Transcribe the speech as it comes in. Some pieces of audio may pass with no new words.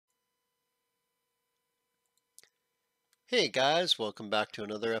Hey guys, welcome back to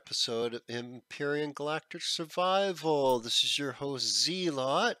another episode of Empyrion Galactic Survival. This is your host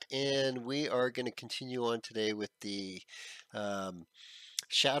Z-Lot, and we are going to continue on today with the um,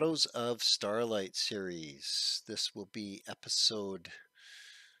 Shadows of Starlight series. This will be episode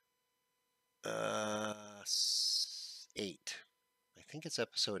 8. I think it's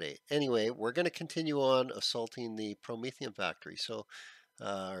episode 8. Anyway, we're going to continue on assaulting the Promethium factory,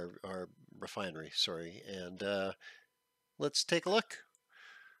 our refinery, sorry, and let's take a look.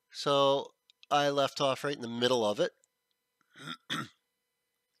 So I left off right in the middle of it.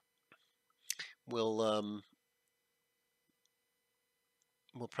 We'll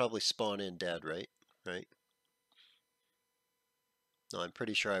we'll probably spawn in dead, right? Right? No, I'm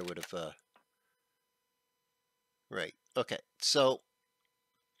pretty sure I would have. Right. Okay. So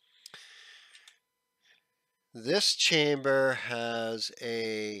this chamber has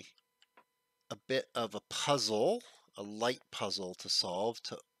a bit of a puzzle, a light puzzle to solve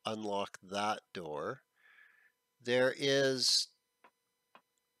to unlock that door. There is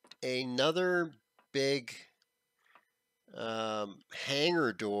another big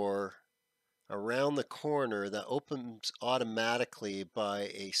hangar door around the corner that opens automatically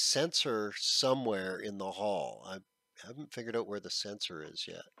by a sensor somewhere in the hall. I haven't figured out where the sensor is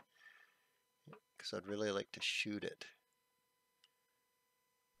yet because I'd really like to shoot it.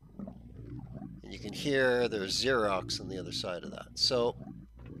 And you can hear there's Xerox on the other side of that. So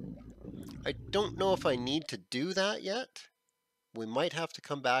I don't know if I need to do that yet. We might have to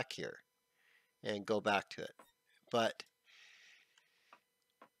come back here and go back to it. But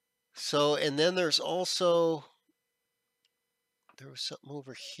so, and then there's also, there was something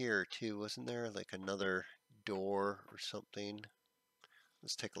over here too, wasn't there? Like another door or something.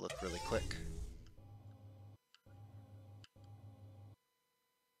 Let's take a look really quick.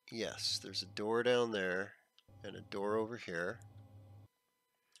 Yes, there's a door down there and a door over here.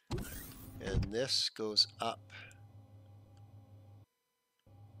 And this goes up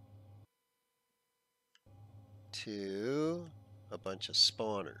to a bunch of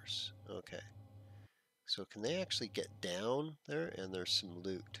spawners. Okay. So can they actually get down there? And there's some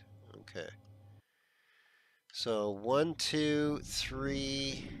loot. Okay. So 1, 2,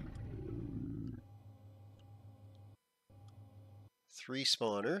 3. 3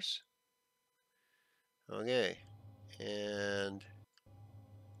 spawners. Okay. And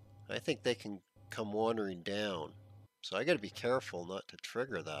I think they can come wandering down. So I got to be careful not to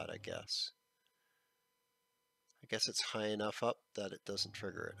trigger that, I guess. I guess it's high enough up that it doesn't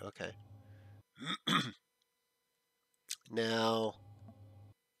trigger it. Okay. Now,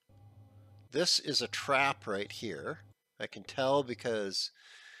 this is a trap right here. I can tell because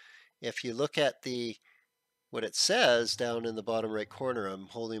if you look at what it says down in the bottom right corner, I'm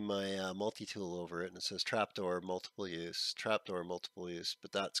holding my multi-tool over it and it says trapdoor, multiple use,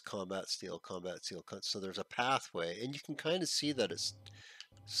 but that's combat steel. So there's a pathway and you can kind of see that it's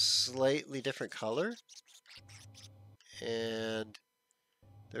slightly different color and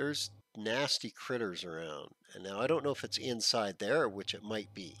there's nasty critters around. And now I don't know if it's inside there, which it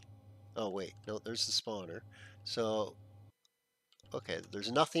might be. Oh wait, no, there's the spawner. So, okay,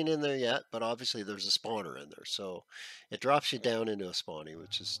 there's nothing in there yet, but obviously there's a spawner in there. So it drops you down into a spawny,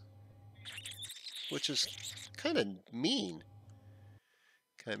 which is kind of mean.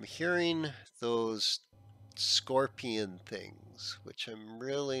 I'm hearing those scorpion things, which I'm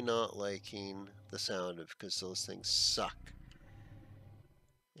really not liking the sound of because those things suck.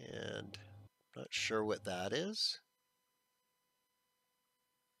 And I'm not sure what that is.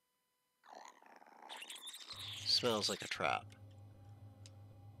 Smells like a trap.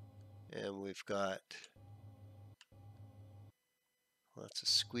 And we've got lots of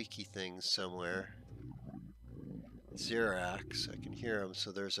squeaky things somewhere. Xerox, I can hear them,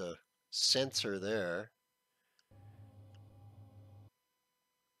 so there's a sensor there.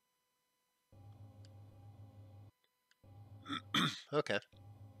 Okay.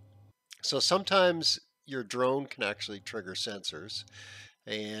 So sometimes your drone can actually trigger sensors,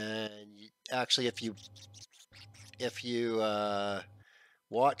 and actually, if you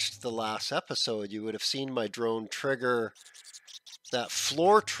watched the last episode, you would have seen my drone trigger that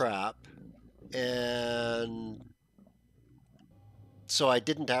floor trap, and so I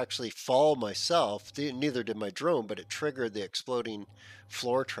didn't actually fall myself. Neither did my drone, but it triggered the exploding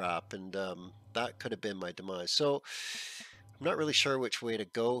floor trap, and that could have been my demise. So I'm not really sure which way to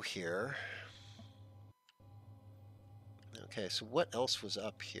go here. Okay, so what else was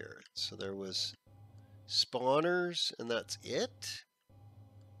up here? So there was spawners, and that's it?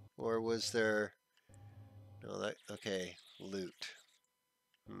 Or was there... No, that... Okay, loot.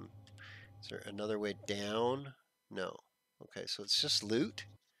 Is there another way down? No. Okay, so it's just loot.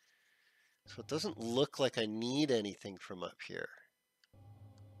 So it doesn't look like I need anything from up here.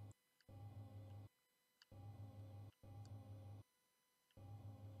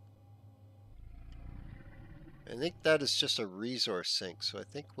 I think that is just a resource sink. So I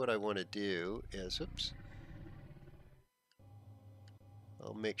think what I want to do is, oops,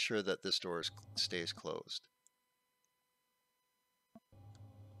 I'll make sure that this door stays closed.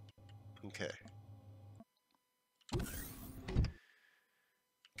 Okay.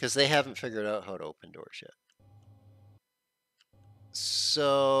 Because they haven't figured out how to open doors yet.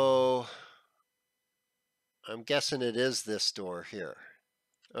 So I'm guessing it is this door here.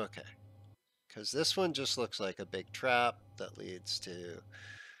 Okay. Because this one just looks like a big trap that leads to...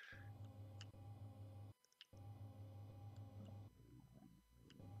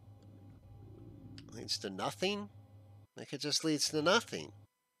 leads to nothing? Like it just leads to nothing.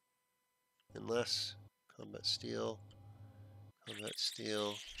 Unless combat steel, combat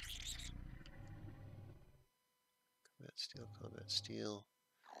steel, combat steel, combat steel.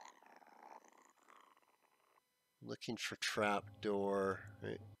 Looking for trap door,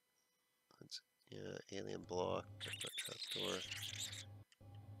 right? That's, yeah, alien block, trap door.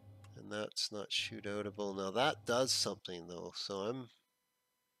 And that's not shoot outable. Now that does something though, so I'm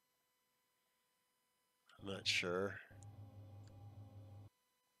not sure.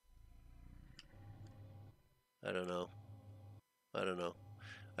 I don't know. I don't know.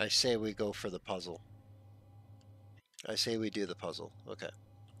 I say we go for the puzzle. I say we do the puzzle. Okay.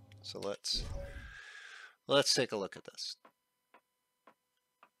 So let's take a look at this.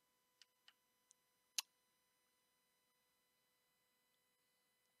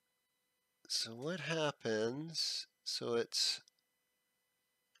 So what happens? So it's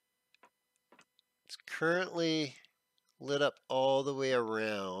currently lit up all the way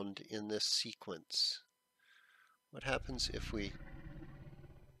around in this sequence. What happens if we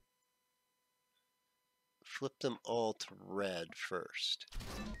flip them all to red first?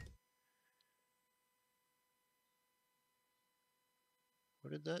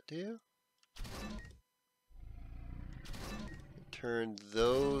 What did that do? It turned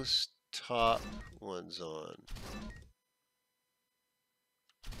those top ones on.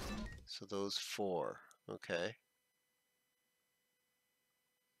 So those 4. Okay.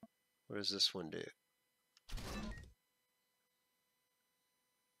 What does this one do?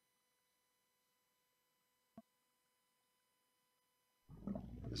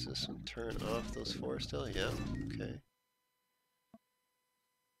 Does this one turn off those 4 still? Yeah. Okay.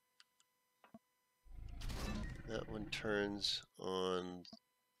 That one turns on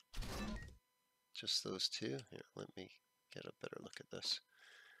just those 2. Here, let me get a better look at this.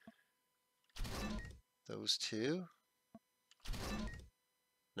 Those 2.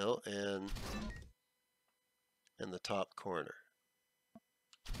 No, and the top corner.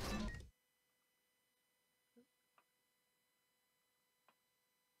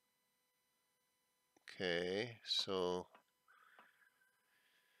 Okay, so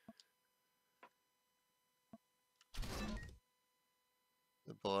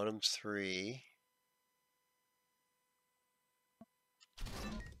the bottom's 3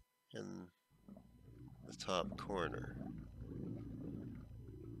 and the top corner.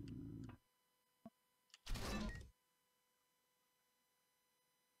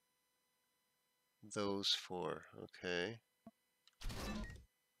 Those 4, okay.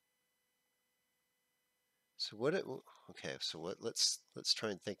 So what it, okay, so what, let's try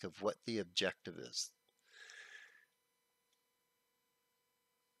and think of what the objective is.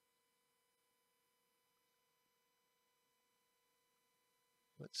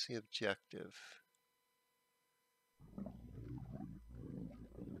 What's the objective?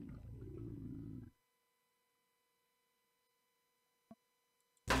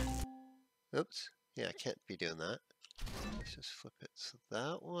 Oops, yeah, I can't be doing that. Let's just flip it. So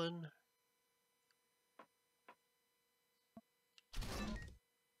that one.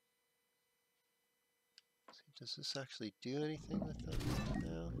 Does this actually do anything with them?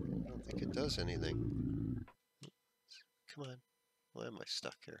 No, I don't think it does anything. Come on. Why am I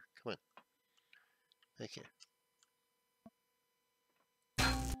stuck here? Come on. Thank you.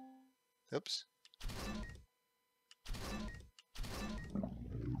 Oops.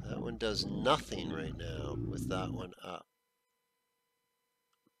 That one does nothing right now with that one up.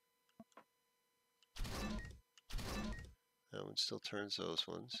 That one still turns those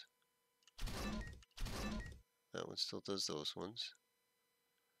ones. That one still does those ones.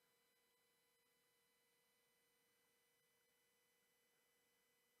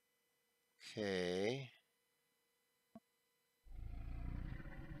 Okay.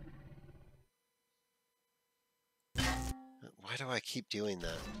 Why do I keep doing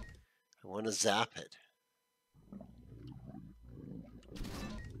that? I want to zap it.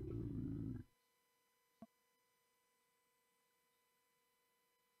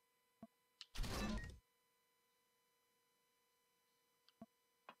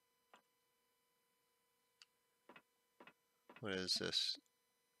 What is this?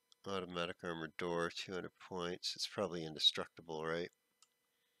 Automatic armored door, 200 points. It's probably indestructible, right?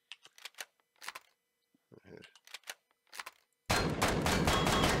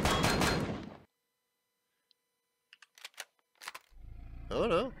 Oh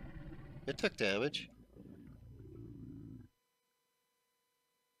no, it took damage.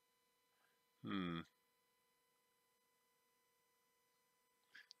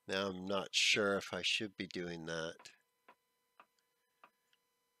 Now I'm not sure if I should be doing that.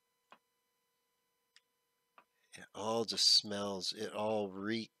 It all just smells, it all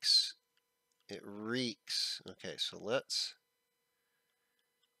reeks. It reeks. Okay, so let's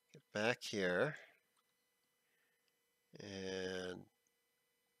get back here. And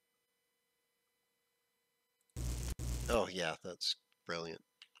oh yeah, that's brilliant.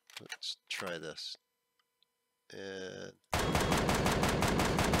 Let's try this. And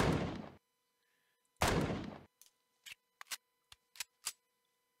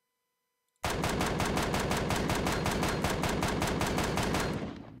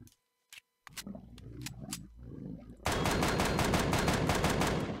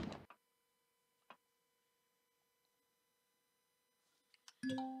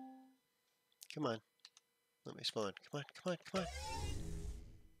come on. Let me spawn. Come on, come on, come on.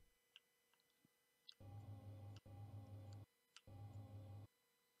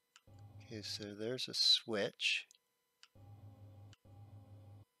 Okay, so there's a switch.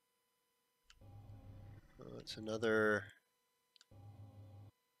 Oh, it's another.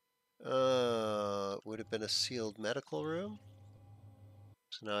 Would have been a sealed medical room.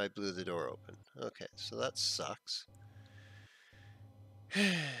 So now I blew the door open. Okay, so that sucks.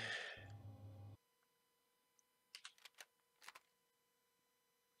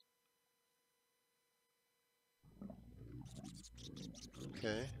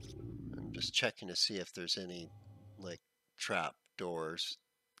 Okay, I'm just checking to see if there's any like trap doors,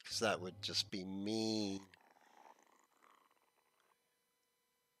 because that would just be mean.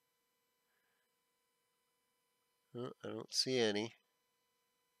 Oh, I don't see any.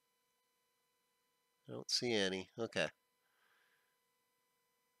 I don't see any. Okay.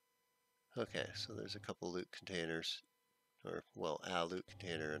 Okay, so there's a couple loot containers, or well, a loot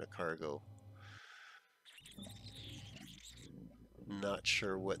container and a cargo. Not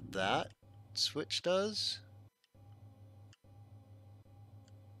sure what that switch does.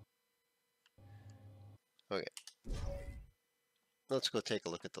 Okay. Let's go take a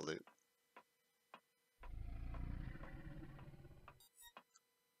look at the loot.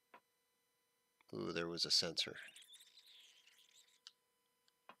 Ooh, there was a sensor.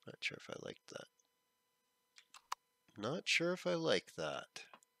 Not sure if I liked that. Not sure if I like that.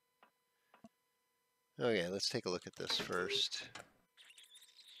 Okay, let's take a look at this first.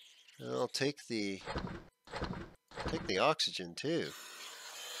 I'll take the oxygen too.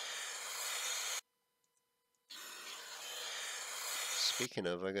 Speaking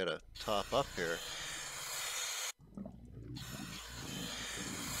of, I gotta top up here.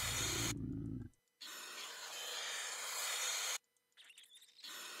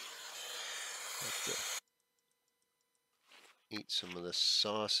 Have to eat some of this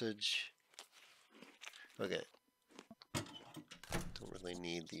sausage. Okay. Don't really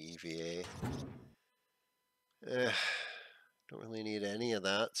need the EVA. Don't really need any of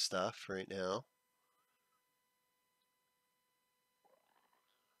that stuff right now.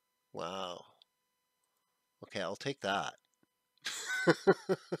 Wow. Okay, I'll take that.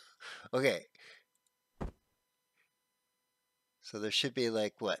 Okay. So there should be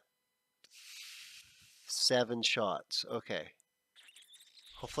like, what? 7 shots. Okay.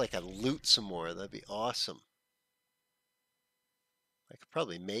 Hopefully I can loot some more. That'd be awesome. I could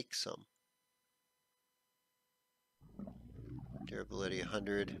probably make some. Durability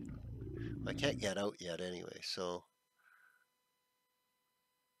 100. I can't get out yet anyway, so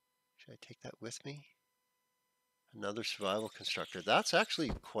should I take that with me? Another survival constructor. That's actually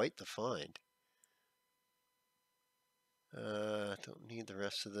quite the find. Don't need the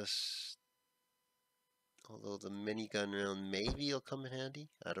rest of this. Although the minigun round maybe will come in handy.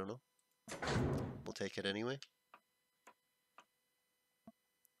 I don't know. We'll take it anyway.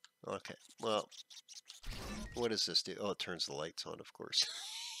 Okay, well, what does this do? Oh, it turns the lights on, of course.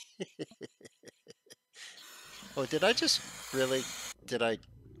 Oh, did I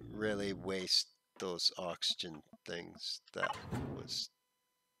really waste those oxygen things. That was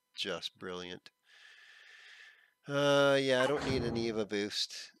just brilliant. Yeah, I don't need an EVA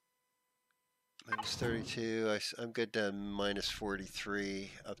boost. Minus 32, I'm good to minus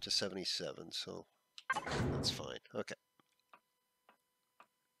 43 up to 77, so that's fine. Okay.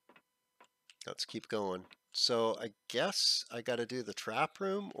 Let's keep going. So I guess I got to do the trap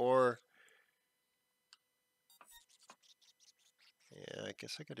room, or... Yeah, I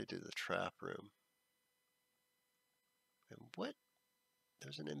guess I got to do the trap room. And what?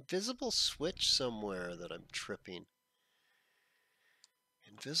 There's an invisible switch somewhere that I'm tripping.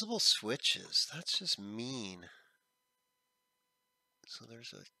 Invisible switches, that's just mean. So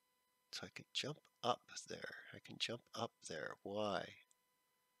there's a... So I could jump up there. I can jump up there. Why?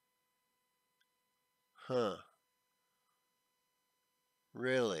 Huh.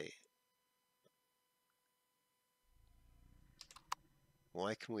 Really?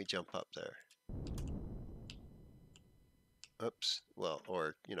 Why can we jump up there? Oops. Well,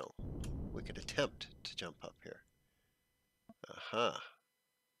 or, you know, we could attempt to jump up here. Aha.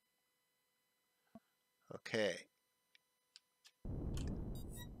 Okay.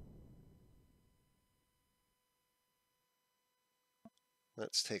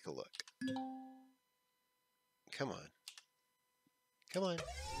 Let's take a look. Come on. Come on.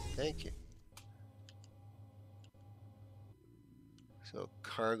 Thank you. So,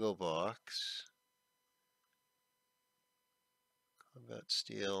 cargo box. Combat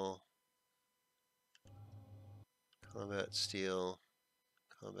steel. Combat steel.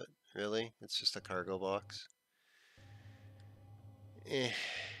 Combat. Really? It's just a cargo box? Eh.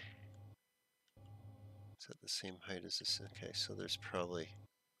 It's at the same height as this. Okay, so there's probably...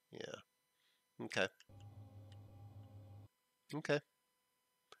 Yeah. Okay. Okay.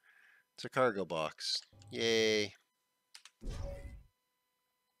 It's a cargo box. Yay.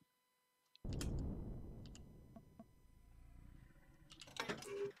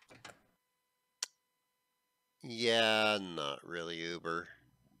 Yeah, not really Uber.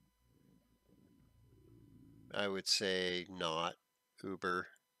 I would say not Uber.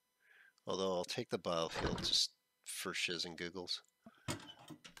 Although I'll take the biofield just for shiz and giggles.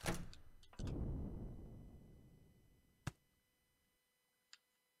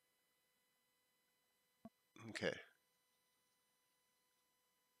 Okay.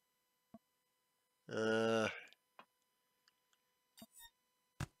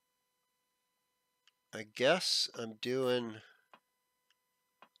 I guess I'm doing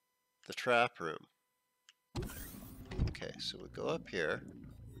the trap room. Okay, so we go up here.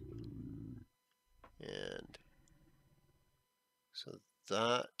 And so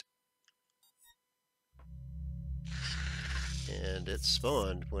that. And it's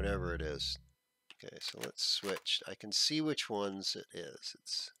spawned whenever it is. Okay, so let's switch. I can see which ones it is.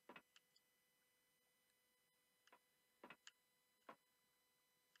 It's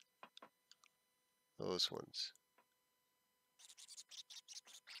those ones.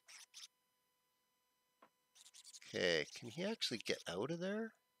 Okay, can he actually get out of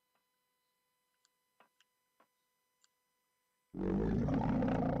there?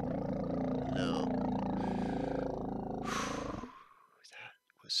 No. That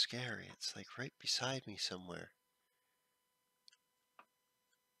was scary. It's like right beside me somewhere.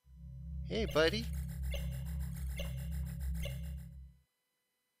 Hey, buddy.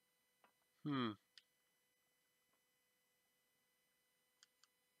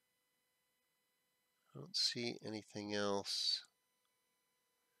 I don't see anything else.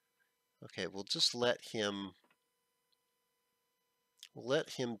 Okay, we'll just let him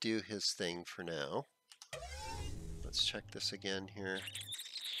do his thing for now. Let's check this again here.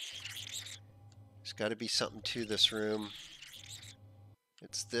 There's got to be something to this room.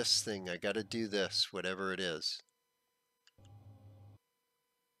 It's this thing. I got to do this, whatever it is.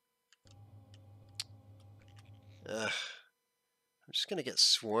 Ugh. I'm just going to get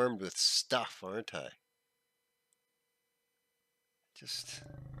swarmed with stuff, aren't I? Just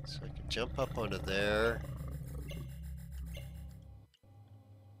so I can jump up onto there.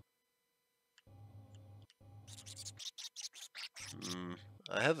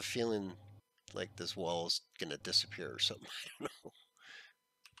 I have a feeling like this wall is going to disappear or something. I don't know.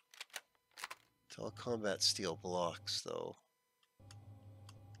 It's all combat steel blocks, though.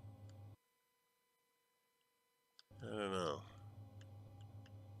 I don't know.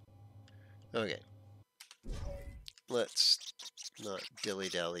 Okay. Let's not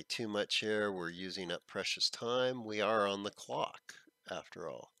dilly-dally too much here. We're using up precious time. We are on the clock, after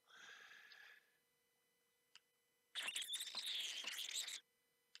all.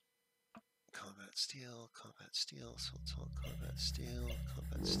 Combat steel, so it's all combat steel,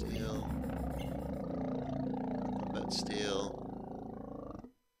 combat steel. steel.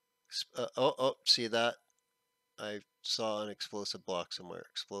 Oh, see that? I saw an explosive block somewhere.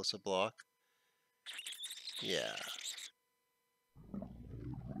 Explosive block. Yeah.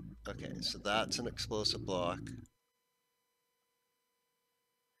 Okay, so that's an explosive block.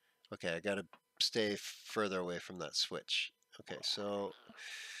 Okay, I gotta stay further away from that switch. Okay, so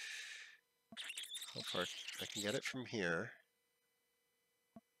how far? I can get it from here.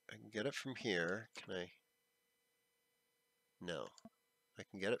 I can get it from here. Can I? No. I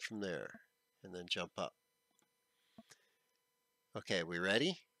can get it from there and then jump up. Okay, we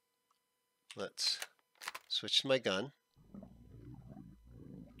ready? Let's switch to my gun.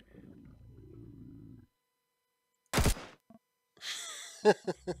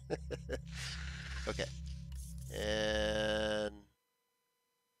 Okay. And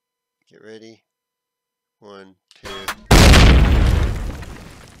get ready. 1, 2.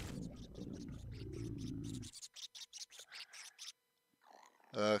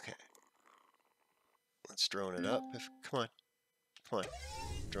 Okay. Let's drone it up. Come on. Come on.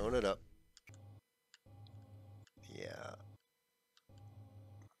 Drone it up. Yeah.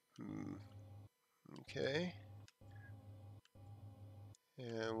 Okay.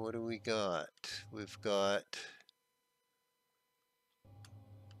 And what do we got? We've got...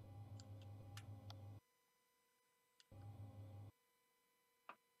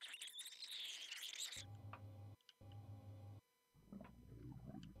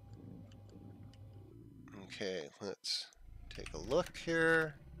 Okay, let's take a look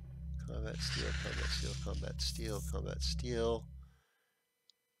here. Combat steel, combat steel, combat steel, combat steel.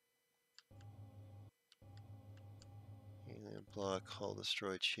 Alien block, hull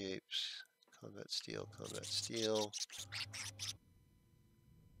destroyed shapes. Combat steel, combat steel.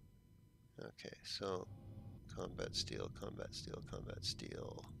 Okay, so combat steel, combat steel, combat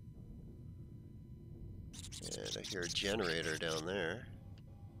steel. And I hear a generator down there.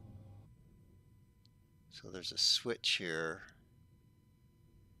 So there's a switch here.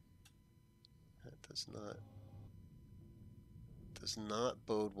 That does not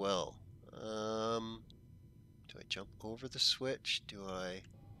bode well. Do I jump over the switch? Do I?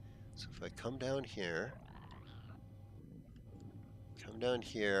 So if I come down here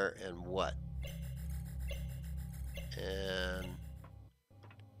and what? And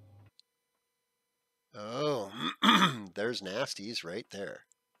oh, there's nasties right there.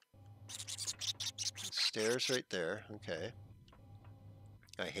 Stairs right there. Okay.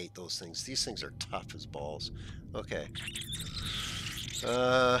 I hate those things. These things are tough as balls. Okay.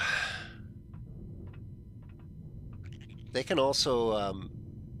 They can also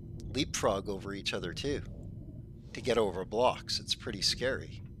leapfrog over each other too to get over blocks. It's pretty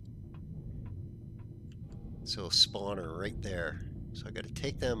scary. So spawner right there. So I got to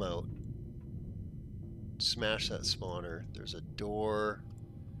take them out. Smash that spawner. There's a door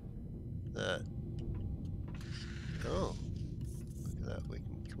that... Oh. Look at that.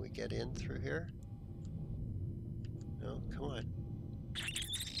 Can we get in through here? No? Come on.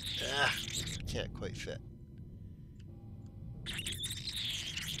 Ah! Can't quite fit.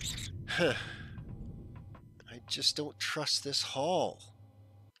 Huh. I just don't trust this hall.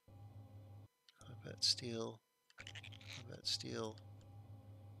 Combat steel. Combat steel.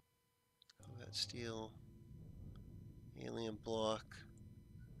 Combat steel. Alien block.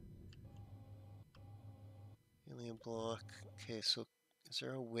 Alien block. Okay, so is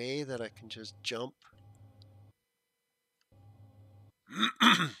there a way that I can just jump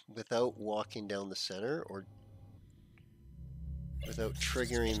without walking down the center or without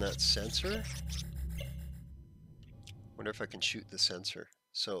triggering that sensor? Wonder if I can shoot the sensor.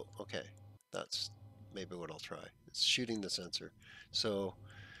 So, okay, that's maybe what I'll try. It's shooting the sensor. So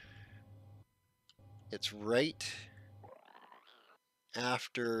it's right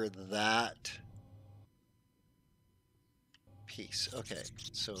after that piece. Okay,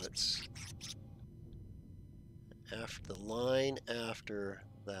 so it's after the line after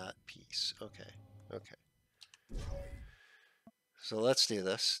that piece. Okay, okay. So let's do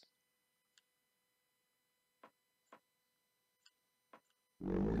this.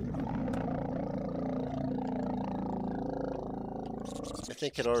 I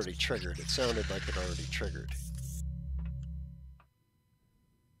think it already triggered. It sounded like it already triggered.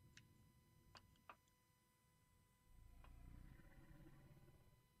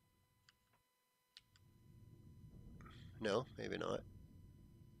 No, maybe not.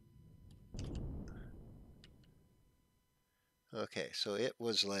 Okay, so it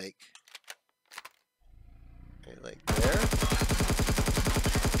was like there.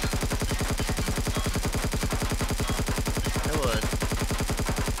 Come on.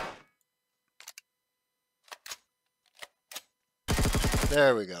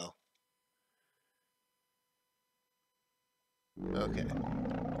 There we go. Okay.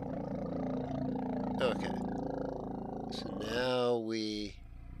 Okay. So now we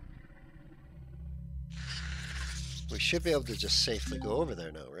should be able to just safely go over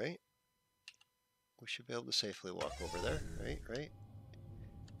there now, right? We should be able to safely walk over there, right? Right?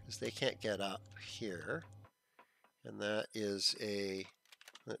 Because they can't get up here. And that is a,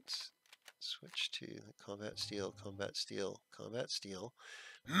 let's switch to combat steel, combat steel, combat steel.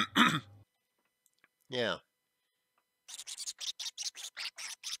 Yeah.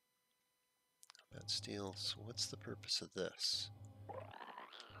 Combat steel. So what's the purpose of this?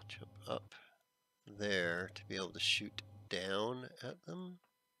 Jump up there to be able to shoot down at them.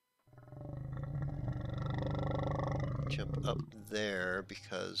 Jump up there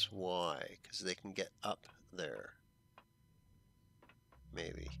because why? Because they can get up there.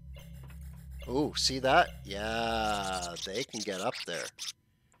 Maybe. Oh, see that? Yeah, they can get up there.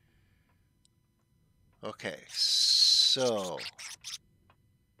 Okay, so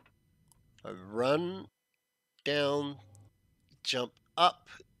I run down, jump up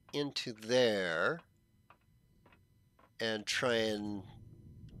into there, and try and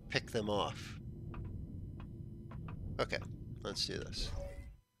pick them off. Okay, let's do this.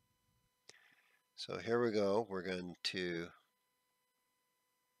 So here we go. We're going to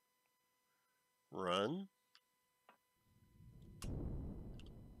run.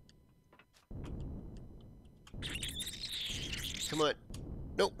 Come on.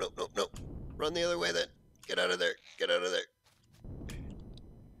 Nope, nope, nope, nope. Run the other way then. Get out of there. Get out of there.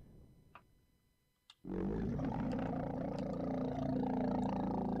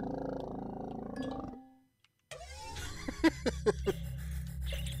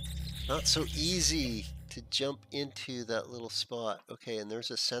 Not so easy to jump into that little spot. Okay, and there's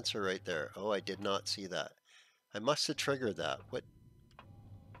a sensor right there. Oh, I did not see that. I must have triggered that. What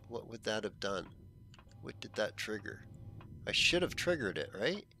would that have done? What did that trigger? I should have triggered it,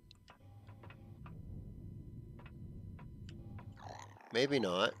 right? Maybe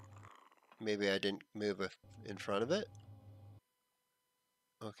not. Maybe I didn't move in front of it.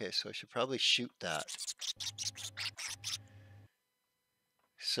 Okay, so I should probably shoot that.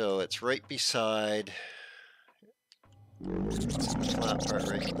 So it's right beside, it's the flat part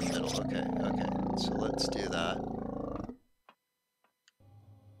right in the middle. Okay, okay. So let's do that.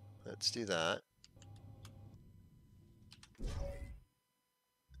 Let's do that.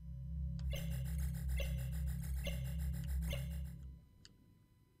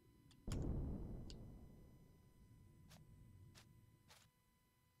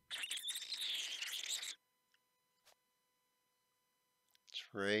 It's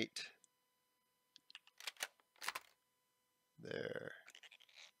right there.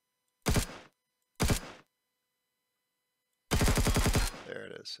 There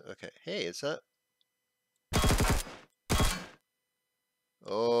it is. Okay. Hey, is that?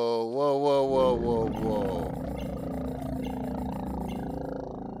 Oh, whoa, whoa, whoa, whoa, whoa.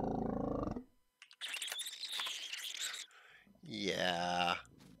 Yeah.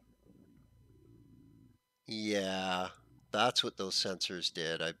 Yeah. That's what those sensors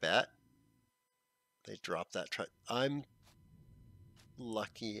did, I bet. They dropped that truck. I'm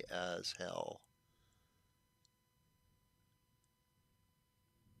lucky as hell.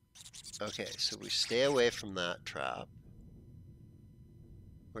 Okay, so we stay away from that trap.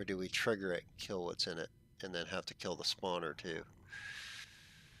 Or do we trigger it, kill what's in it, and then have to kill the spawner too?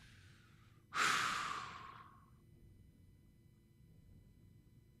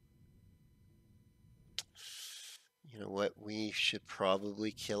 You know what? We should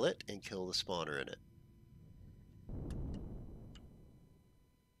probably kill it and kill the spawner in it.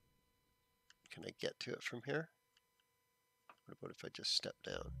 Can I get to it from here? What about if I just step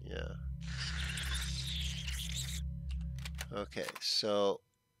down? Yeah. Okay, so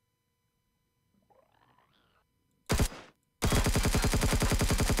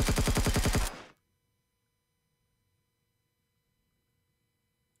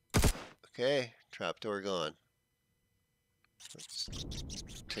okay, trapdoor gone. Let's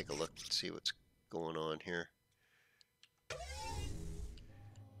take a look and see what's going on here.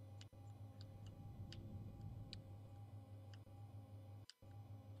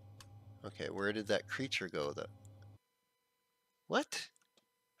 Okay, where did that creature go? What?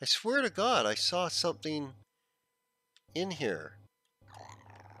 I swear to God, I saw something in here.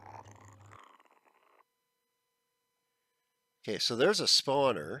 Okay, so there's a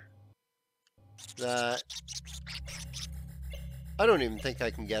spawner that I don't even think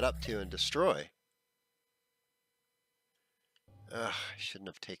I can get up to and destroy. Ugh, I shouldn't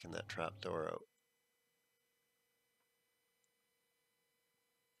have taken that trapdoor out.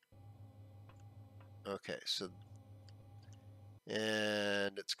 Okay, so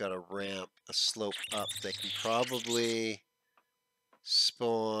and it's got a ramp, a slope up. They can probably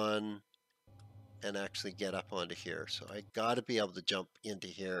spawn and actually get up onto here. So I got to be able to jump into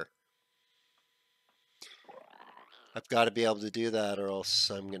here. I've got to be able to do that or else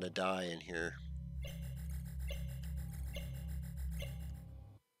I'm going to die in here.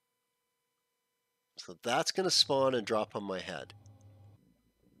 So that's going to spawn and drop on my head.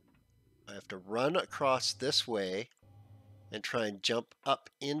 I have to run across this way and try and jump up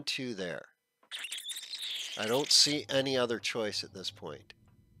into there. I don't see any other choice at this point.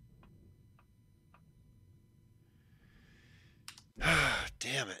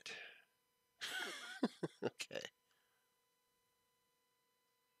 Damn it. Okay.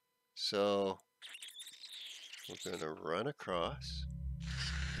 So we're going to run across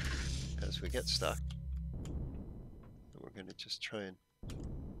as we get stuck. And we're going to just try and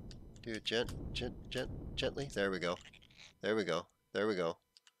do it gently. There we go. There we go. There we go.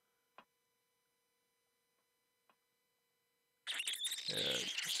 And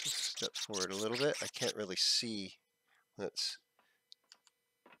just step forward a little bit. I can't really see. Let's.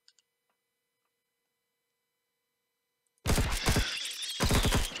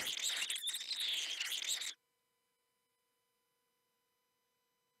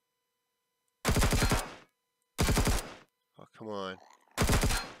 Oh, come on.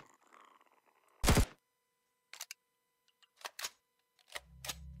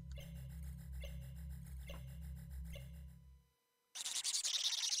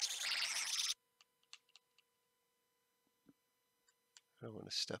 I don't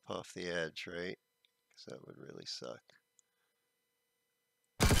want to step off the edge, right? Because that would really suck.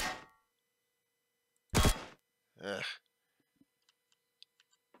 Ugh. Are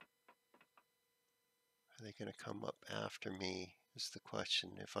they going to come up after me is the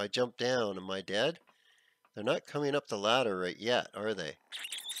question. If I jump down, am I dead? They're not coming up the ladder right yet, are they?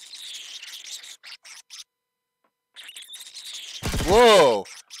 Whoa!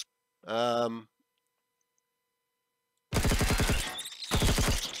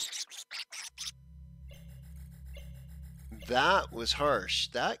 That was harsh.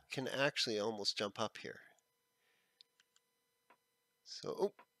 That can actually almost jump up here. So,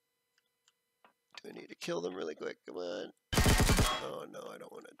 oh. Do I need to kill them really quick? Come on. Oh no, I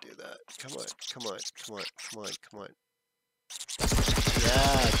don't want to do that. Come on, come on, come on, come on, come on.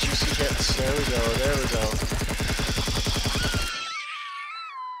 Yeah, juicy hits. There we go, there we go.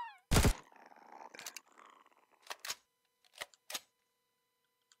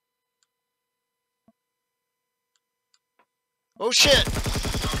 Oh shit!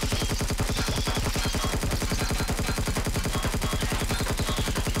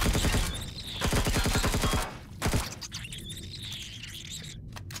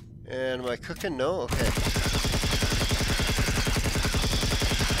 And am I cooking? No? Okay.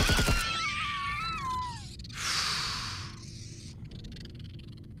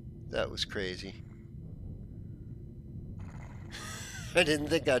 That was crazy. I didn't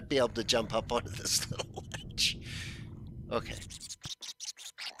think I'd be able to jump up onto this little ledge. Okay.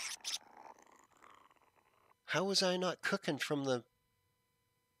 How was I not cooking from the...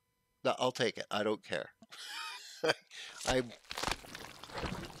 I'll take it. I don't care. I'm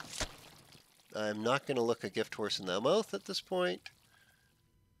not going to look a gift horse in the mouth at this point.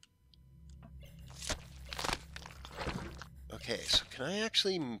 Okay, so can I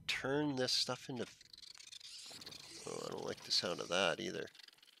actually turn this stuff into... Oh, I don't like the sound of that either.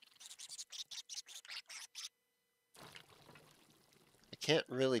 I can't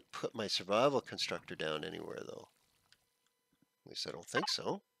really put my survival constructor down anywhere, though. At least I don't think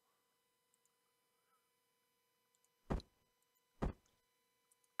so.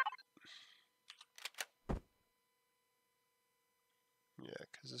 Yeah,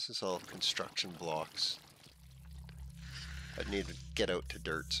 because this is all construction blocks. I'd need to get out to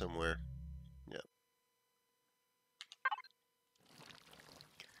dirt somewhere. Yeah.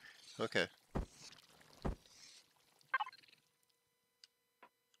 Okay.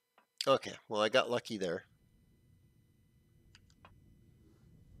 Okay, well I got lucky there.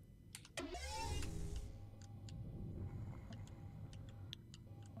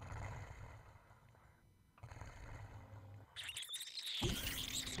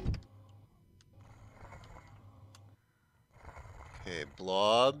 Okay,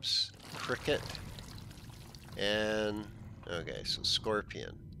 blobs, cricket, and okay, so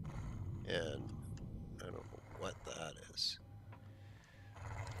scorpion, and I don't know what that is.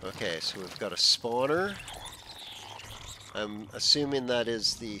 Okay, so we've got a spawner. I'm assuming that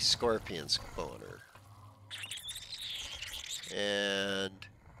is the scorpion spawner. And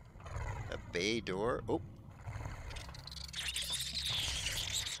a bay door. Oh.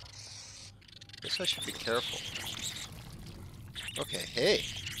 Guess I should be careful. Okay, hey.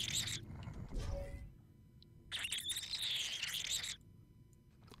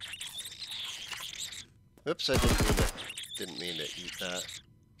 Oops, I didn't mean to eat that.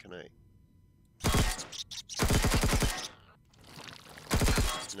 Can I?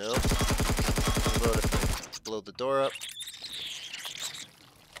 No. What about if I blow the door up?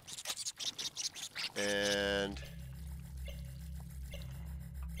 And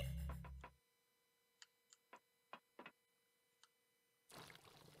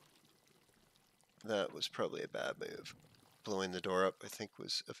that was probably a bad move. Blowing the door up, I think,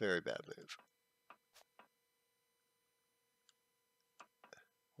 was a very bad move.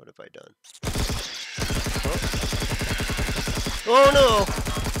 What have I done? Oh, oh no!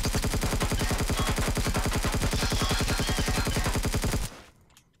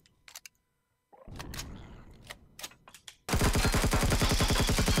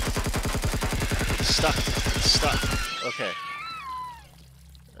 It's stuck. It's stuck. Okay.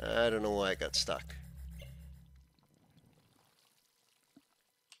 I don't know why I got stuck.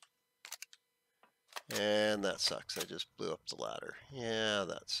 And that sucks. I just blew up the ladder. Yeah,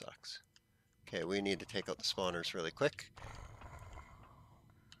 that sucks. Okay, we need to take out the spawners really quick.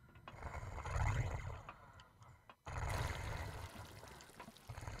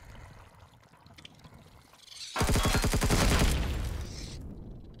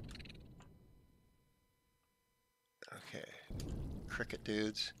 Okay, cricket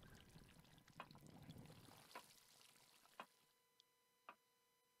dudes.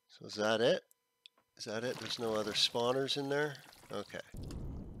 So is that it? Is that it? There's no other spawners in there? Okay.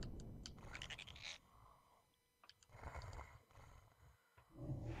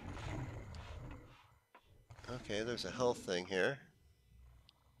 Okay, there's a health thing here.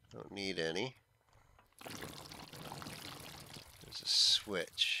 Don't need any. There's a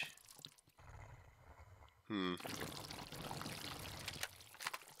switch.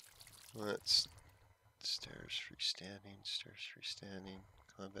 Let's... Stairs freestanding,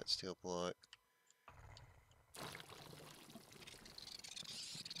 combat steel block.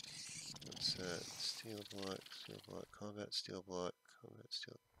 What's that? Steel block, combat steel block, combat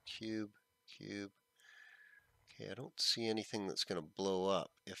steel cube. Okay, I don't see anything that's going to blow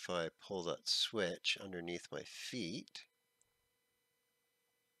up if I pull that switch underneath my feet.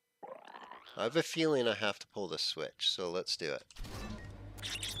 I have a feeling I have to pull this switch, so let's do it.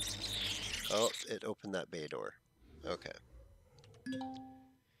 Oh, it opened that bay door. Okay.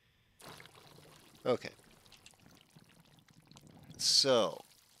 Okay. So,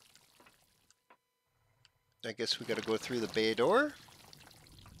 I guess we got to go through the bay door.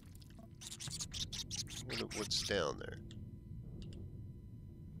 What's down there?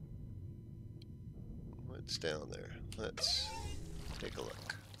 What's down there? Let's take a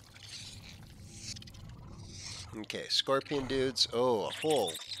look. Okay, scorpion dudes. Oh, a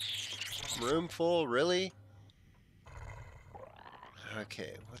whole room full, really?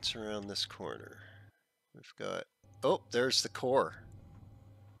 Okay, what's around this corner? We've got... Oh, there's the core.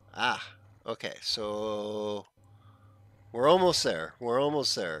 Ah, okay, so... We're almost there. We're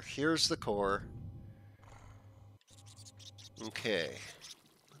almost there. Here's the core. Okay,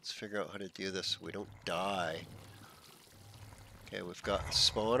 let's figure out how to do this so we don't die. Okay, we've got a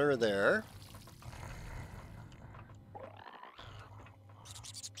spawner there.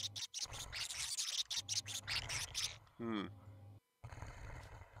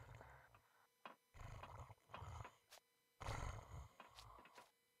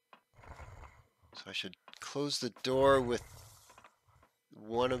 So I should close the door with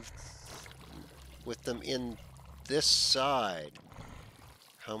them in this side.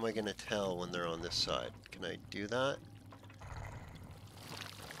 How am I going to tell when they're on this side? Can I do that?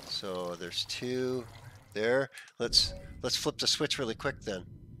 So there's two there. Let's flip the switch really quick then.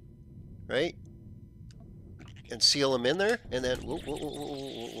 Right? And seal them in there, and then whoa, whoa, whoa, whoa,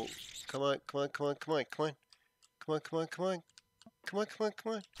 whoa, whoa. Come on, come on, come on, come on, come on. Come on, come on, come on. Come on, come on,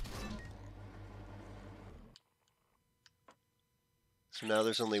 come on. So now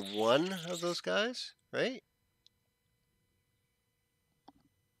there's only one of those guys, right?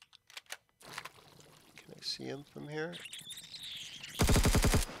 Can I see him from here?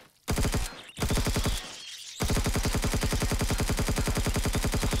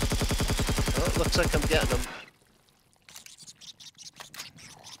 Oh, it looks like I'm getting him.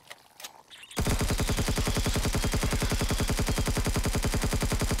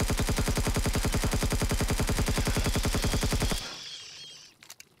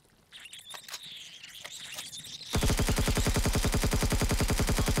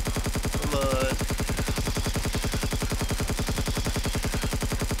 Come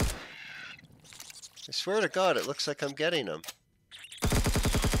swear to God, it looks like I'm getting them.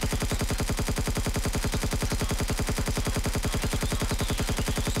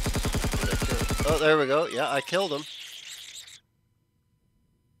 Oh, there we go. Yeah, I killed him.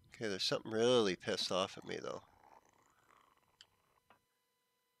 Okay, there's something really pissed off at me, though.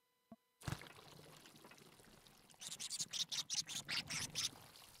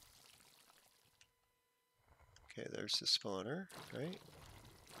 Okay, there's the spawner, right?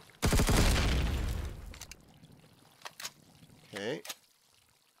 Okay.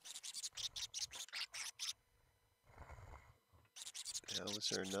 Now, was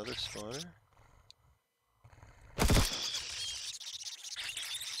there another spawner?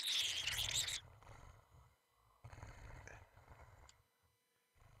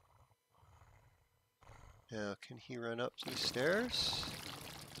 Now, can he run up these stairs?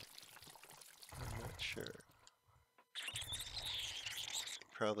 I'm not sure.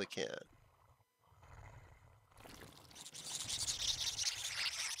 Probably can.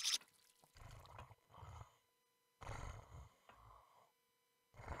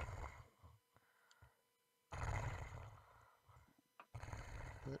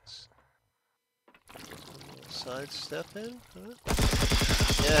 Let's sidestep in. Huh?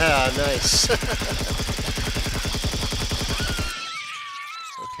 Yeah, nice.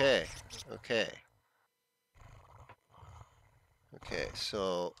 Okay, okay. Okay,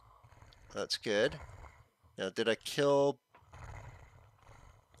 so that's good. Now, did I kill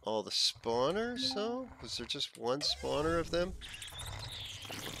all the spawners, though? Was there just one spawner of them?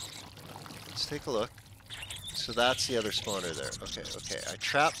 Let's take a look. So that's the other spawner there. Okay, okay. I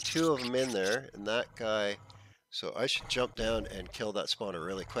trapped 2 of them in there, and that guy... So I should jump down and kill that spawner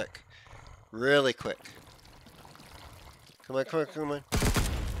really quick. Really quick. Come on, come on, come on.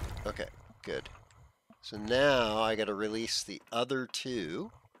 Okay, good. So now I gotta release the other 2.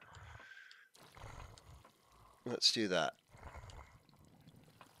 Let's do that.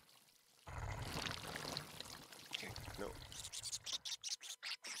 Okay, no.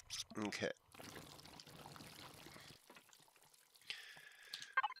 Okay.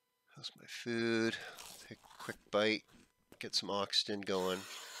 How's my food? Take a quick bite. Get some oxygen going.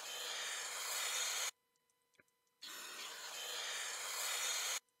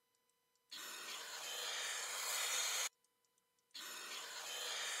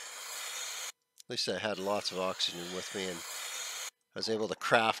 At least I had lots of oxygen with me, and I was able to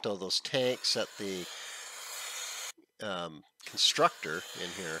craft all those tanks at the constructor in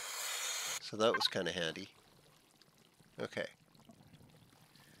here. So that was kind of handy. Okay.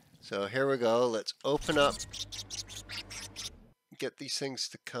 So here we go. Let's open up. Get these things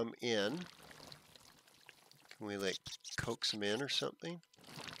to come in. Can we like coax them in or something?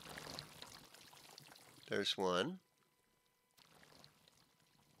 There's one.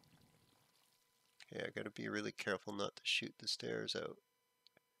 Okay, I gotta be really careful not to shoot the stairs out.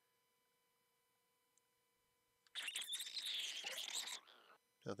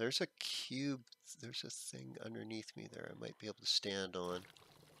 Now there's a cube, there's a thing underneath me there I might be able to stand on.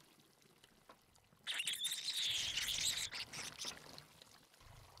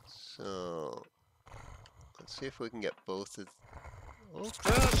 So, let's see if we can get both of... Oh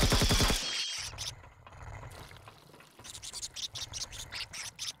crap!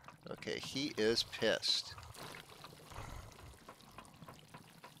 Okay, he is pissed.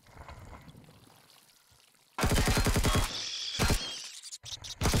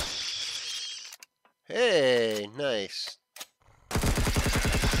 Hey, nice.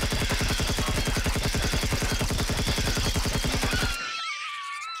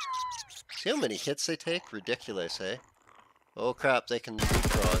 See how many hits they take? Ridiculous, eh? Oh crap, they can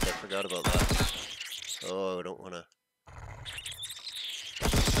leapfrog. I forgot about that. Oh, I don't want to...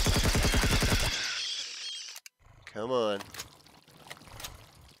 Come on.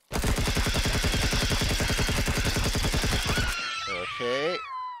 Okay.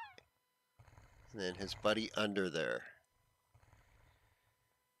 And then his buddy under there.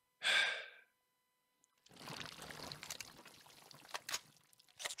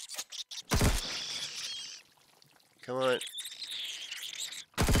 Come on.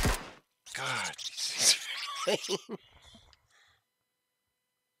 God, these things are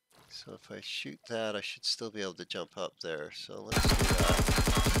So if I shoot that, I should still be able to jump up there. So let's do that.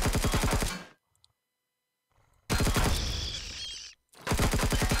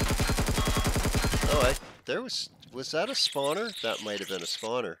 Oh, there was that a spawner? That might have been a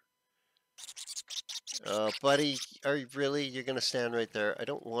spawner. Buddy, you're gonna stand right there? I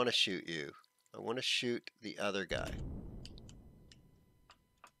don't want to shoot you. I want to shoot the other guy.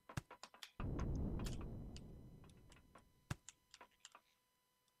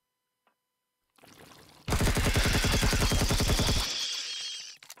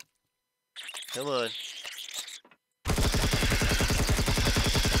 Come on.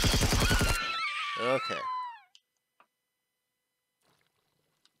 Okay.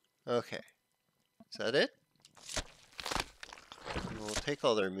 Okay. Is that it? We'll take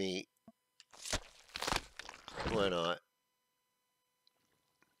all their meat. Why not?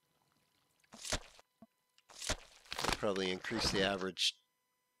 We'll probably increase the average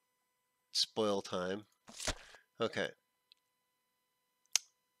spoil time. Okay.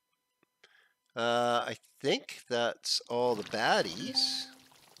 I think that's all the baddies.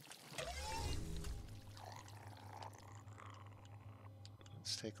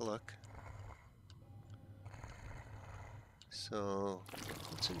 Let's take a look. So,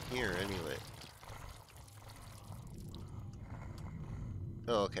 what's in here anyway?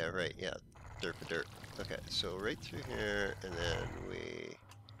 Oh, okay, right, yeah. Dirt. Okay, so right through here, and then we...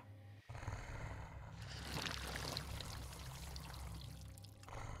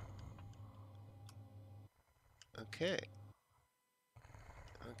 Okay.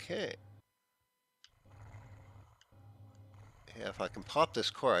 Okay. Yeah, if I can pop this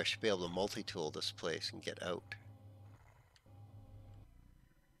core, I should be able to multi-tool this place and get out.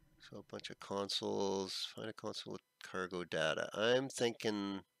 So a bunch of consoles, find a console with cargo data. I'm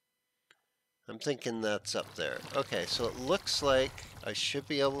thinking that's up there. Okay, so it looks like I should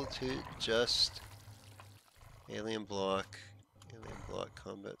be able to just alien block,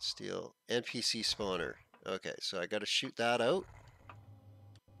 combat steel, NPC spawner. Okay, so I got to shoot that out.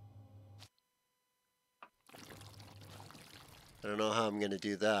 I don't know how I'm going to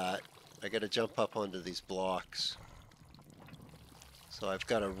do that. I got to jump up onto these blocks. So I've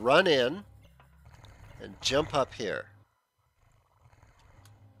got to run in and jump up here.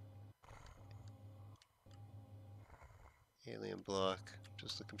 Alien block.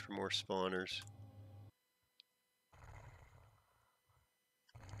 Just looking for more spawners.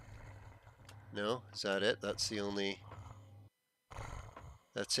 No? Is that it? That's the only...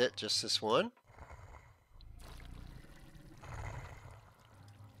 That's it? Just this one?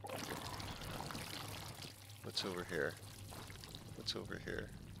 What's over here? What's over here?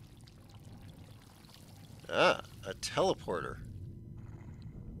 Ah, a teleporter.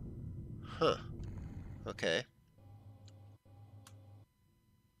 Huh. Okay.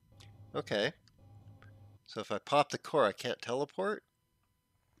 Okay. So if I pop the core, I can't teleport?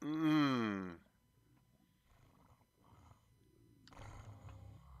 Hmm.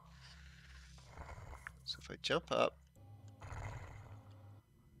 So if I jump up,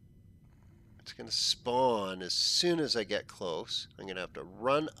 it's going to spawn as soon as I get close. I'm going to have to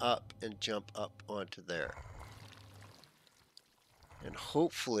run up and jump up onto there. And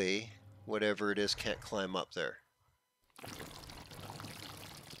hopefully, whatever it is can't climb up there.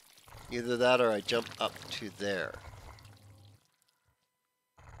 Either that or I jump up to there.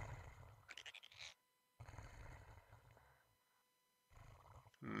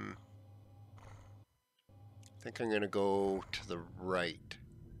 I think I'm going to go to the right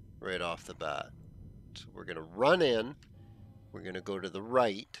off the bat. So we're going to run in, we're going to go to the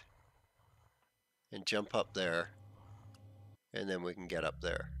right, and jump up there, and then we can get up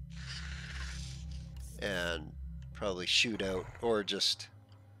there. And probably shoot out, or just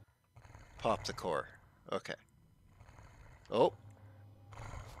pop the core. Okay. Oh.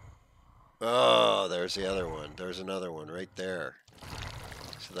 Oh, there's the other one. There's another one right there.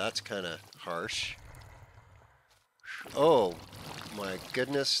 So that's kind of harsh. Oh, my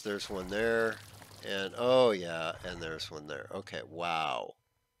goodness, there's one there. And, oh yeah, and there's one there. Okay, wow.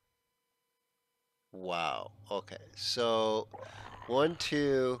 Wow. Okay, so 1,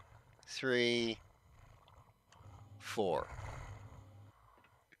 2, 3, 4.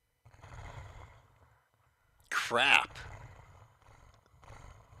 Crap.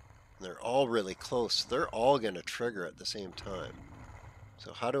 They're all really close. They're all going to trigger at the same time.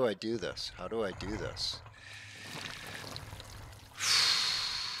 So how do I do this? How do I do this?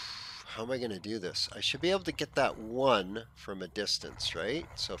 How am I going to do this? I should be able to get that one from a distance, right?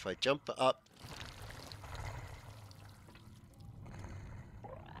 So if I jump up...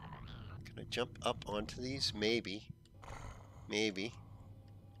 Can I jump up onto these? Maybe. Maybe.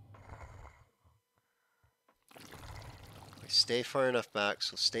 I stay far enough back,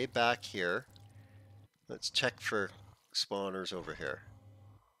 so stay back here. Let's check for spawners over here.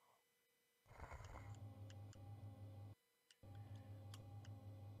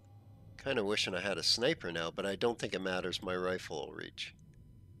 Kind of wishing I had a sniper now, but I don't think it matters. My rifle will reach.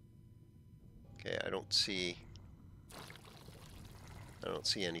 Okay, I don't see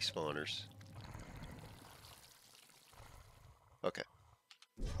any spawners. Okay.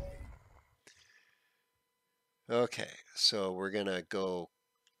 Okay, so we're gonna go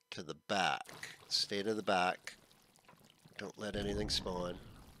to the back. Stay to the back. Don't let anything spawn.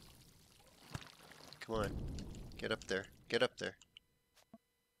 Come on. Get up there. Get up there.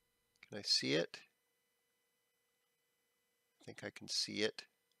 Can I see it? I think I can see it.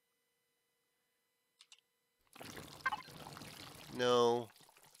 No.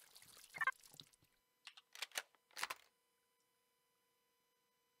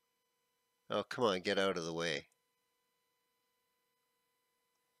 Oh, come on, get out of the way.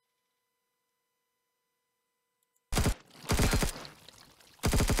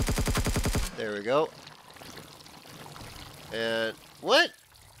 There we go. And what?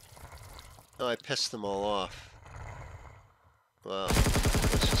 Oh, I pissed them all off. Well,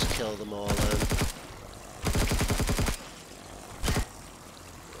 let's just kill them all then.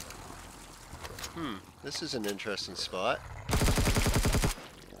 This is an interesting spot.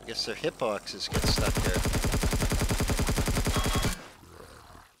 I guess their hitboxes get stuck here.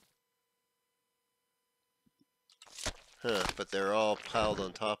 Huh, but they're all piled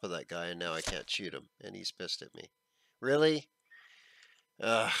on top of that guy and now I can't shoot him and he's pissed at me. Really?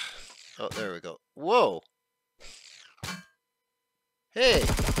 Ugh. Oh, there we go. Whoa! Hey!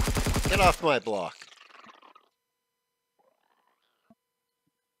 Get off my block.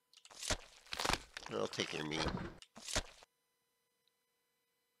 I'll take your meat.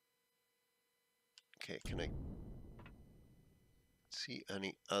 Okay, can I see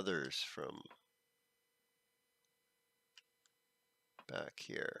any others from back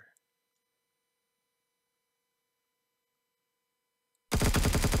here?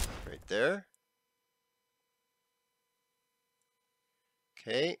 Right there.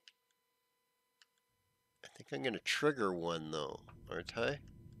 Okay. I think I'm going to trigger one though, aren't I?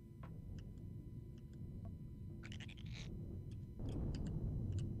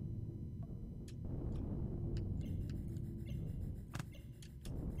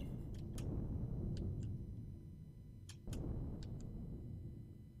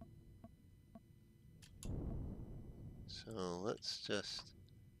 So let's just...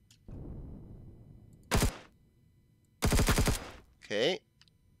 Okay.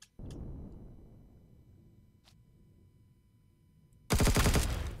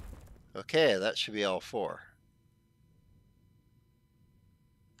 Okay, that should be all four.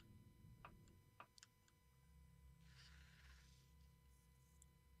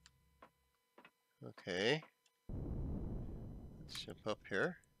 Okay. Let's jump up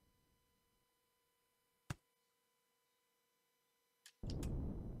here.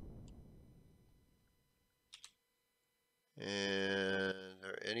 And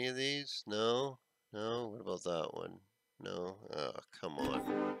are any of these? No. No. What about that one? No. Oh, come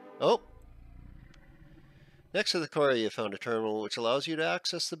on. Oh! Next to the core, you found a terminal which allows you to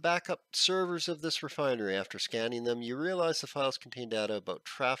access the backup servers of this refinery. After scanning them, you realize the files contain data about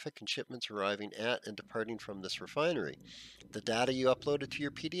traffic and shipments arriving at and departing from this refinery. The data you uploaded to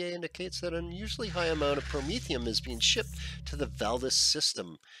your PDA indicates that an unusually high amount of promethium is being shipped to the Valdis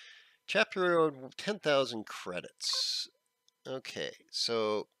system. Chapter 10,000 credits. Okay,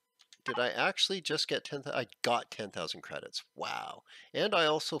 so did I actually just get 10,000? I got 10,000 credits. Wow. And I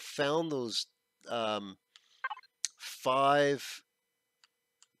also found those 5...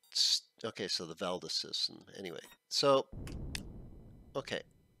 Okay, so the Valdis system. Anyway, so... Okay,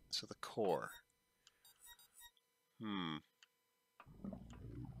 so the core.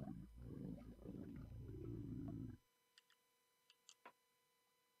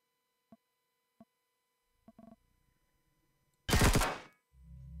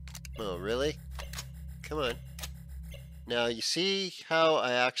 Oh, really? Come on. Now, you see how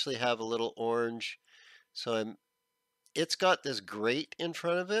I actually have a little orange? So it's got this grate in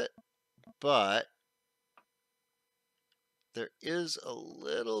front of it, but there is a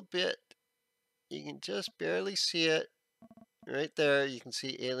little bit, you can just barely see it. Right there, you can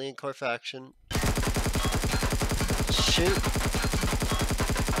see alien core faction. Shoot.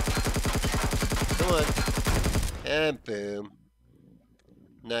 Come on. And boom.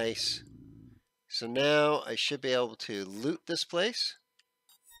 Nice. So now I should be able to loot this place.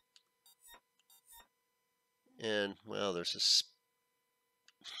 And, well, there's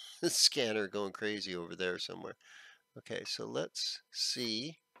a scanner going crazy over there somewhere. Okay, so let's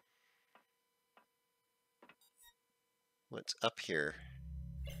see what's up here.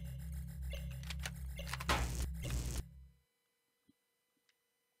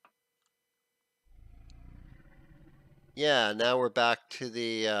 Yeah, now we're back to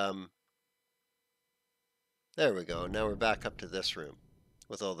the, there we go. Now we're back up to this room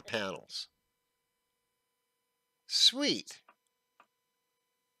with all the panels. Sweet.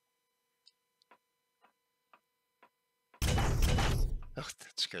 Oh,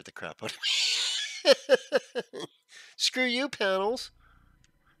 that scared the crap out of me. Screw you, panels.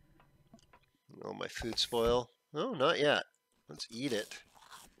 Oh, my food spoil. Oh, not yet. Let's eat it.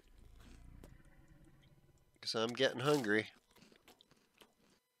 Because I'm getting hungry.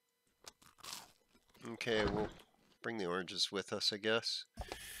 Okay, we'll bring the oranges with us, I guess.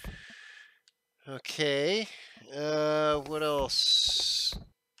 Okay. What else?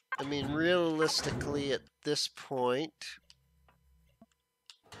 I mean, realistically, at this point,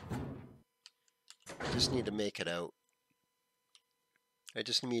 I just need to make it out. I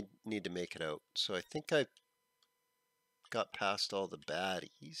just need to make it out. So I think I got past all the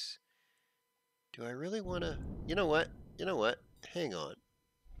baddies. Do I really want to? You know what? You know what? Hang on.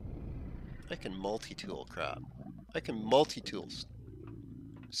 I can multi-tool crap. I can multi-tools.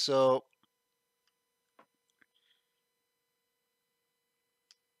 So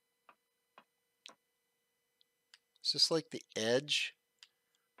is this like the edge?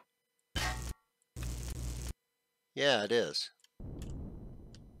 Yeah, it is.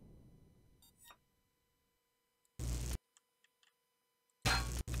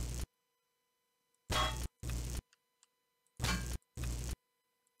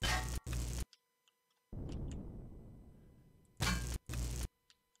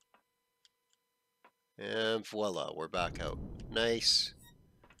 And voila, we're back out. Nice.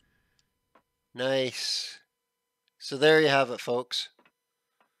 Nice. So there you have it, folks.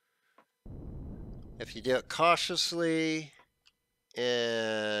 If you do it cautiously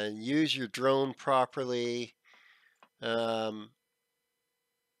and use your drone properly, there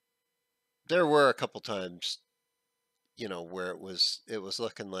were a couple times, you know, where it was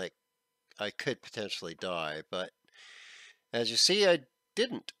looking like I could potentially die, but as you see, I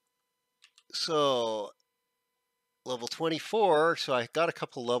didn't. So level 24, so I got a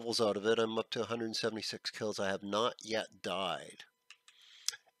couple levels out of it. I'm up to 176 kills. I have not yet died.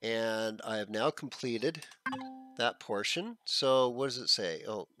 And I have now completed that portion. So what does it say?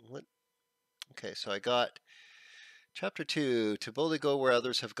 Oh, what? Okay, so I got chapter 2, to boldly go where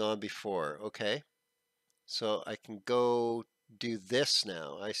others have gone before. Okay, so I can go do this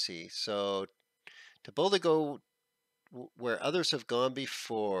now. I see. So to boldly go where others have gone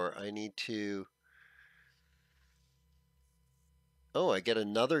before, I need to... Oh, I get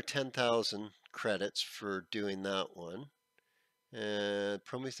another 10,000 credits for doing that one. And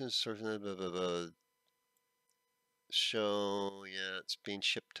Promethium source, blah, blah, blah. Show, yeah, it's being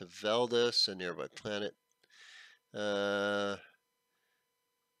shipped to Veldus, a nearby planet, for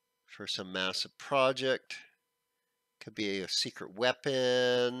some massive project. Could be a secret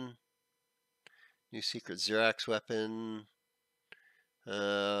weapon, new secret Xerax weapon.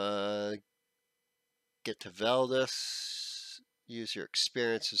 Get to Veldus, use your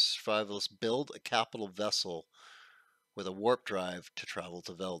experience as survivalist, build a capital vessel with a warp drive to travel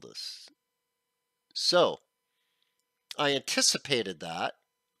to Veldus. So, I anticipated that,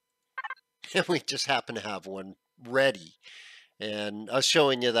 and we just happen to have one ready. And I was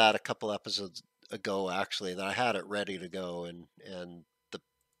showing you that a couple episodes ago, actually, that I had it ready to go, and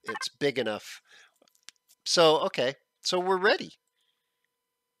it's big enough. So, okay, so we're ready.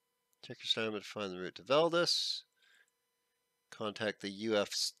 Check your assignment to find the route to Veldus. Contact the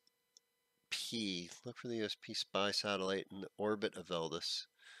UFP. Look for the USP spy satellite in the orbit of Veldus.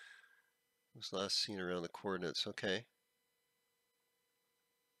 It was last seen around the coordinates. Okay.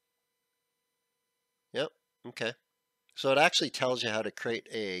 Yep. Okay. So it actually tells you how to create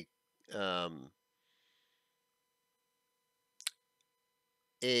a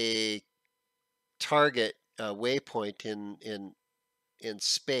target waypoint in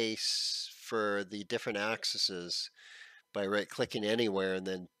space for the different axes by right-clicking anywhere and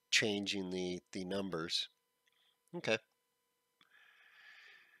then changing the numbers. Okay.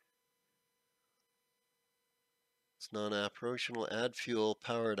 It's non-operational. Add fuel,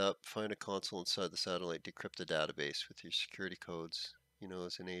 power it up, find a console inside the satellite, decrypt the database with your security codes. You know,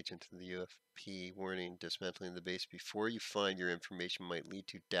 as an agent of the UFP, warning, dismantling the base before you find your information might lead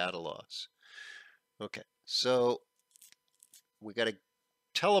to data loss. Okay, so we got to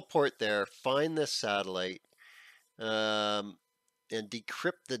teleport there, find this satellite, and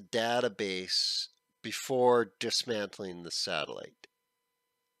decrypt the database before dismantling the satellite.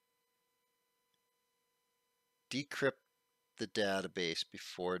 Decrypt the database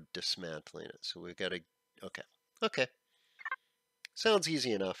before dismantling it. So we've got to, okay. Sounds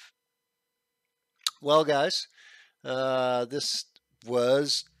easy enough. Well, guys, this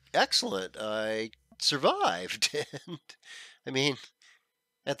was excellent. I survived. And I mean,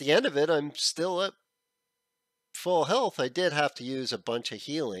 at the end of it, I'm still at full health. I did have to use a bunch of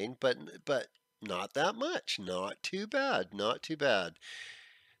healing, but Not that much. Not too bad. Not too bad.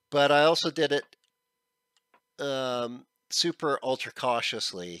 But I also did it super ultra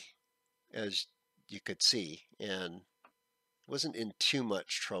cautiously, as you could see, and wasn't in too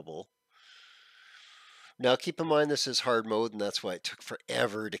much trouble. Now keep in mind this is hard mode, and that's why it took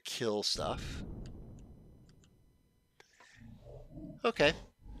forever to kill stuff. Okay,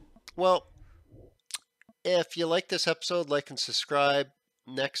 well, if you like this episode, like and subscribe.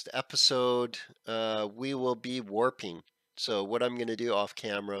 Next episode, we will be warping. So what I'm going to do off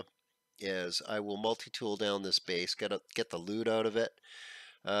camera is I will multi-tool down this base, get the loot out of it.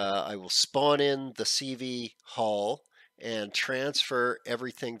 I will spawn in the CV hull and transfer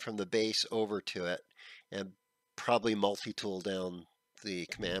everything from the base over to it, and probably multi-tool down the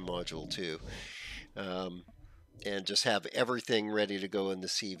command module too. And just have everything ready to go in the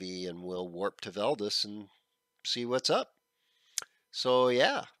CV, and we'll warp to Veldus and see what's up. So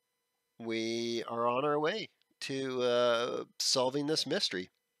yeah, we are on our way to solving this mystery.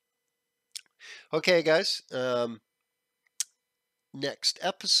 Okay, guys. Next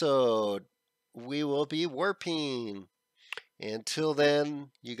episode, we will be warping. Until then,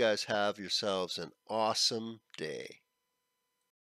 you guys have yourselves an awesome day.